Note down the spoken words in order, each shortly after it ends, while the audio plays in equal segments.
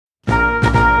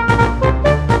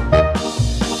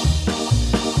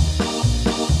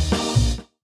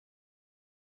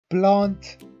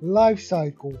Plant life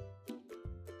cycle.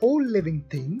 All living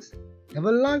things have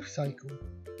a life cycle.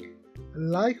 A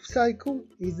life cycle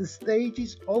is the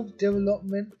stages of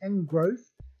development and growth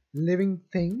living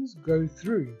things go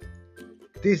through.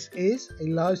 This is a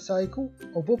life cycle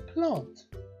of a plant.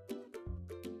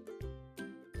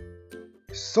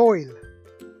 Soil.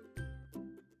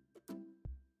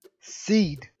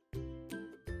 Seed.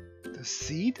 The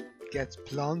seed gets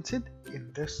planted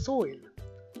in the soil.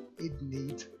 It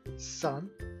needs sun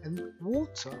and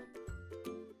water.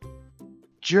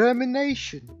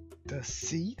 Germination. The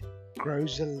seed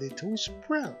grows a little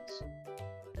sprout.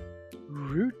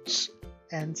 Roots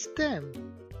and stem.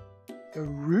 The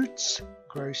roots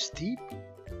grow steep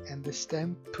and the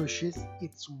stem pushes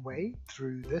its way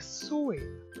through the soil.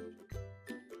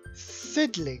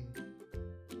 Seedling.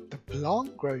 The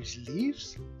plant grows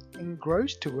leaves and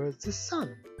grows towards the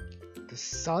sun. The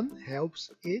sun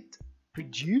helps it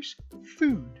produce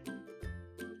food.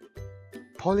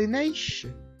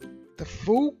 Pollination. The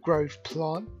full growth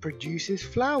plant produces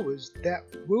flowers that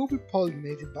will be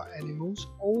pollinated by animals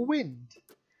or wind.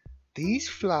 These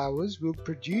flowers will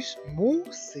produce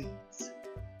more seeds.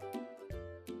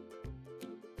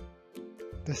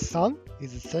 The sun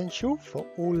is essential for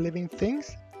all living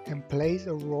things and plays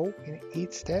a role in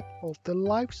each step of the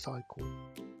life cycle.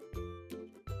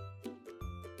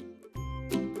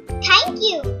 Thank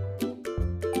you.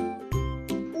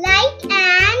 Like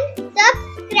and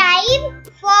subscribe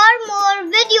for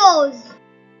more videos.